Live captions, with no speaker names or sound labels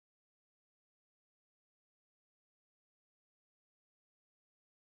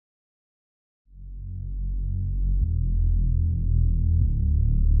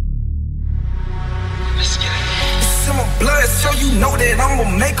you know that I'ma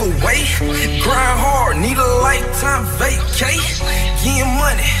make a way. Grind hard, need a lifetime vacay. Getting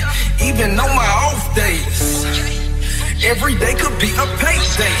money, even on my off days. Every day could be a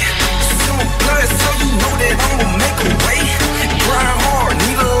payday. It's in my blood, so you know that I'ma make a way. Grind hard,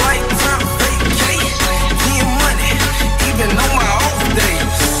 need a